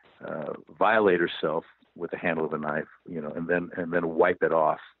violate herself with the handle of a knife, and then wipe it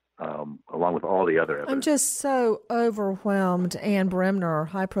off, along with all the other evidence. I'm just so overwhelmed, Ann Bremner,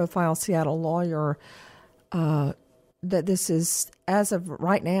 high-profile Seattle lawyer, that this is, as of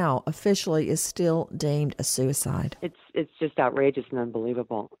right now, officially is still deemed a suicide. It's just outrageous and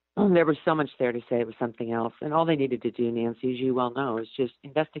unbelievable. There was so much there to say it was something else, and all they needed to do, Nancy, as you well know, is just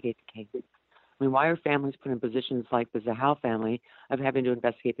investigate the case. I mean, why are families put in positions like the Zahau family of having to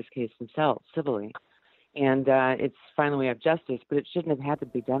investigate this case themselves civilly? And it's finally we have justice, but it shouldn't have had to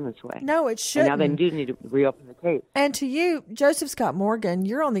be done this way. No, it shouldn't. And now they do need to reopen the case. And to you, Joseph Scott Morgan,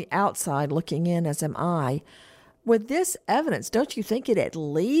 you're on the outside looking in, as am I. With this evidence, don't you think it at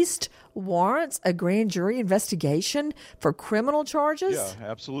least warrants a grand jury investigation for criminal charges? Yeah,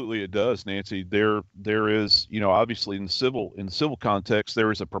 absolutely it does, Nancy. There is, obviously in the civil context, there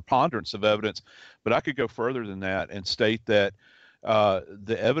is a preponderance of evidence, but I could go further than that and state that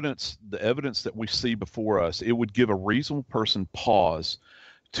the evidence that we see before us, it would give a reasonable person pause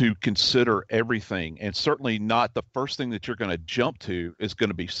to consider everything, and certainly not the first thing that you're going to jump to is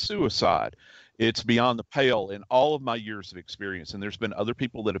going to be suicide. It's beyond the pale in all of my years of experience. And there's been other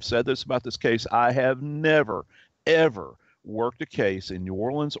people that have said this about this case. I have never, ever worked a case in New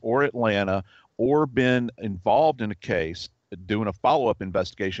Orleans or Atlanta or been involved in a case doing a follow-up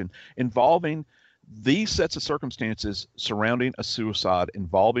investigation involving these sets of circumstances surrounding a suicide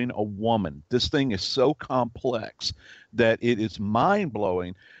involving a woman. This thing is so complex that it is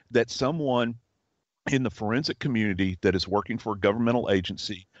mind-blowing that someone in the forensic community that is working for a governmental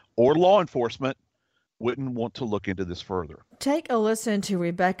agency or law enforcement wouldn't want to look into this further. Take a listen to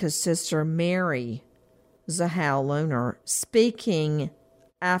Rebecca's sister, Mary Zahau Lohner, speaking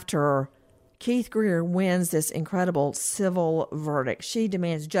after Keith Greer wins this incredible civil verdict. She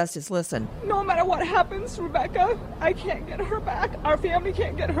demands justice. Listen. No matter what happens, Rebecca, I can't get her back. Our family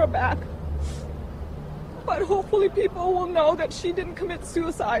can't get her back. But hopefully people will know that she didn't commit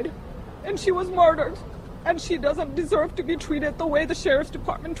suicide and she was murdered. And she doesn't deserve to be treated the way the sheriff's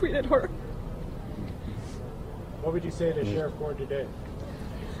department treated her. What would you say to Sheriff Ford today?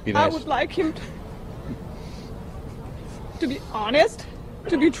 I would like him to be honest,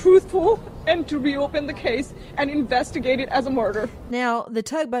 to be truthful, and to reopen the case and investigate it as a murder. Now, the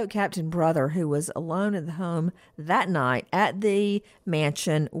tugboat captain brother, who was alone in the home that night at the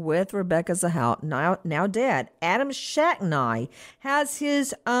mansion with Rebecca Zahout, now dead, Adam Shacknai, has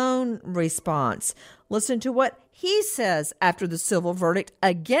his own response. Listen to what he says after the civil verdict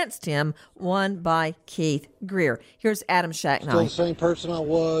against him won by Keith Greer. Here's Adam Shacknai. Still the same person I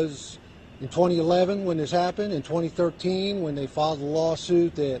was in 2011 when this happened, in 2013 when they filed the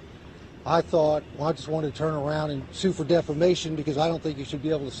lawsuit that I thought, well, I just wanted to turn around and sue for defamation because I don't think you should be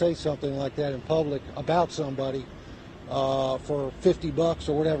able to say something like that in public about somebody for $50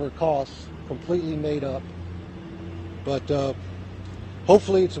 or whatever it costs, completely made up. But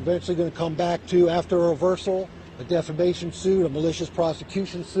hopefully it's eventually going to come back to, after a reversal, a defamation suit, a malicious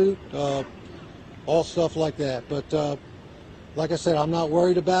prosecution suit, all stuff like that. But like I said, I'm not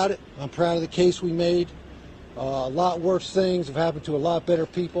worried about it. I'm proud of the case we made. A lot worse things have happened to a lot better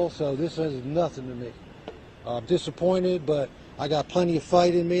people, so this is nothing to me. I'm disappointed, but I got plenty of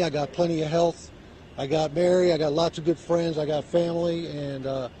fight in me. I got plenty of health. I got married. I got lots of good friends. I got family,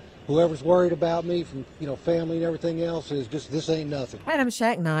 and whoever's worried about me, from family and everything else, is just, this ain't nothing. Adam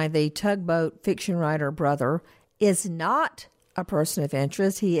Shacknai, the tugboat fiction writer brother, is not a person of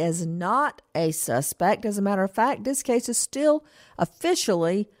interest. He is not a suspect. As a matter of fact, this case is still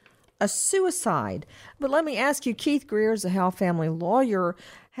officially a suicide. But let me ask you, Keith Greer is a Howell family lawyer.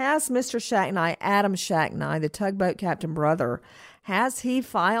 Has Mr. Shacknai, Adam Shacknai, the tugboat captain brother, has he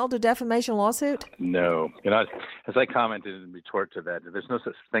filed a defamation lawsuit? No. As I commented in retort to that, there's no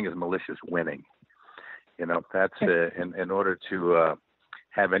such thing as malicious winning. That's in order to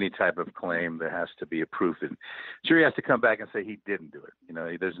have any type of claim, there has to be a proof. And jury has to come back and say he didn't do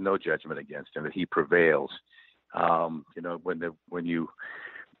it. There's no judgment against him, that he prevails. When you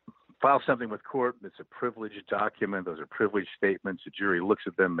file something with court, it's a privileged document. Those are privileged statements. The jury looks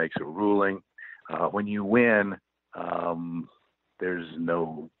at them, makes a ruling. When you win, there's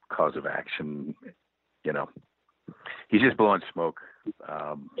no cause of action. He's just blowing smoke.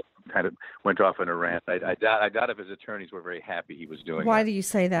 Kind of went off in a rant. I doubt if his attorneys were very happy he was doing. Why that. do you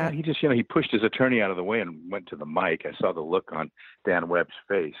say that? He just, he pushed his attorney out of the way and went to the mic. I saw the look on Dan Webb's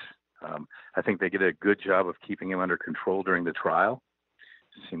face. I think they did a good job of keeping him under control during the trial.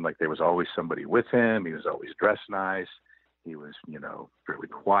 It seemed like there was always somebody with him. He was always dressed nice. He was, fairly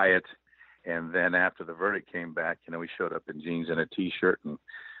quiet. And then after the verdict came back, he showed up in jeans and a T-shirt and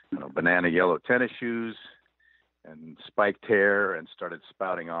banana yellow tennis shoes and spiked hair and started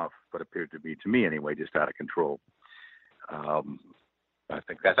spouting off what appeared to be, to me anyway, just out of control. I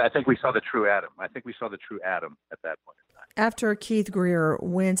think we saw the true Adam. I think we saw the true Adam at that point in time. After Keith Greer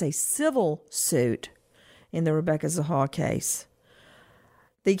wins a civil suit in the Rebecca Zaha case,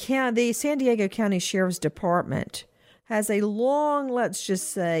 the San Diego County Sheriff's Department has a long, let's just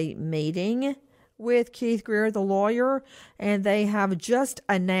say, meeting with Keith Greer, the lawyer, and they have just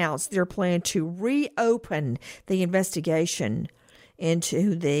announced their plan to reopen the investigation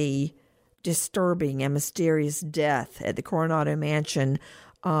into the disturbing and mysterious death at the Coronado mansion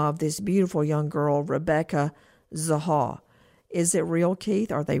of this beautiful young girl, Rebecca Zaha. Is it real,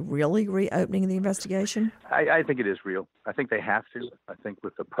 Keith? Are they really reopening the investigation? I think it is real. I think they have to. I think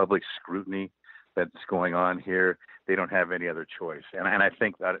with the public scrutiny that's going on here, they don't have any other choice. And I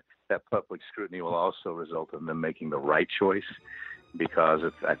think that public scrutiny will also result in them making the right choice, because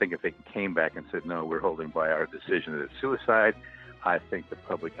I think if they came back and said, no, we're holding by our decision that it's suicide, I think the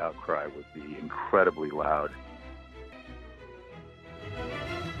public outcry would be incredibly loud.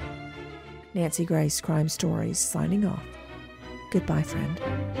 Nancy Grace, Crime Stories, signing off. Goodbye, friend.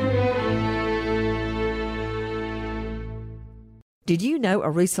 Did you know a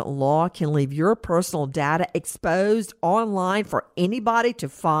recent law can leave your personal data exposed online for anybody to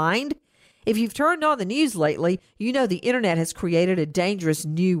find? If you've turned on the news lately, you know the internet has created a dangerous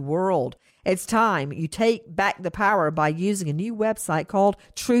new world. It's time you take back the power by using a new website called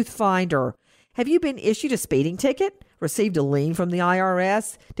Truthfinder. Have you been issued a speeding ticket? Received a lien from the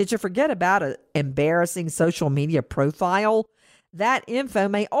IRS? Did you forget about an embarrassing social media profile? That info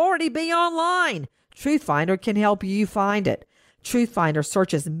may already be online. Truthfinder can help you find it. Truthfinder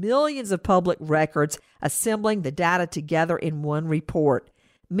searches millions of public records, assembling the data together in one report.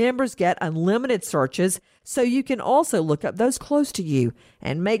 Members get unlimited searches, so you can also look up those close to you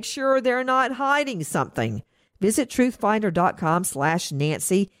and make sure they're not hiding something. Visit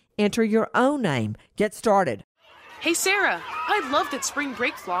truthfinder.com/Nancy. Enter your own name. Get started. Hey, Sarah, I loved that spring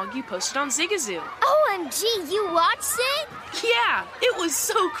break vlog you posted on Zigazoo. OMG, you watched it? Yeah, it was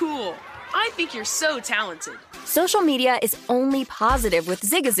so cool. I think you're so talented. Social media is only positive with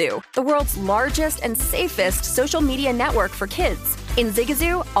Zigazoo, the world's largest and safest social media network for kids. In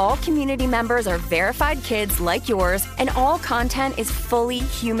Zigazoo, all community members are verified kids like yours, and all content is fully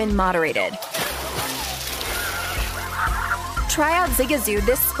human moderated. Try out Zigazoo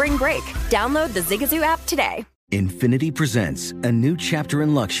this spring break. Download the Zigazoo app today. Infiniti presents a new chapter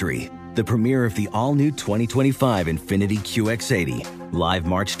in luxury, the premiere of the all-new 2025 Infiniti QX80, live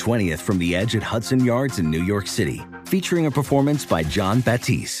March 20th from the Edge at Hudson Yards in New York City, featuring a performance by John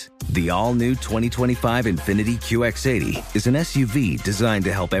Batiste. The all-new 2025 Infiniti QX80 is an SUV designed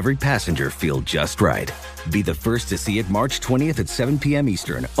to help every passenger feel just right. Be the first to see it March 20th at 7 p.m.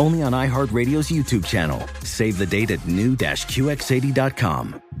 Eastern, only on iHeartRadio's YouTube channel. Save the date at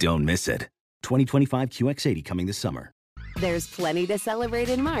new-QX80.com. Don't miss it. 2025 QX80 coming this summer. There's plenty to celebrate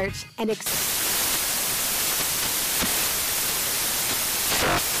in March and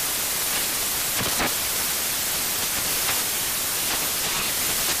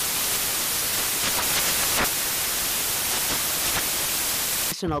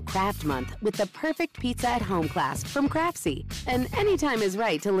National Craft Month with the perfect pizza at home class from Craftsy. And anytime is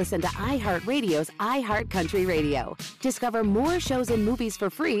right to listen to iHeartRadio's iHeart Country Radio. Discover more shows and movies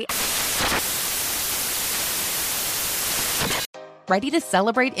for free. Ready to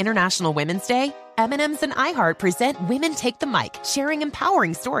celebrate International Women's Day? M&M's and iHeart present Women Take the Mic, sharing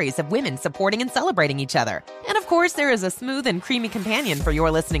empowering stories of women supporting and celebrating each other. And of course, there is a smooth and creamy companion for your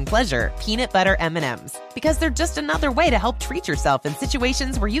listening pleasure, peanut butter M&M's, because they're just another way to help treat yourself in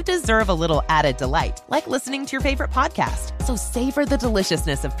situations where you deserve a little added delight, like listening to your favorite podcast. So savor the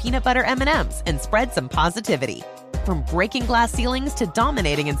deliciousness of peanut butter M&M's and spread some positivity. From breaking glass ceilings to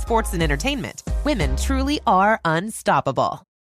dominating in sports and entertainment, women truly are unstoppable.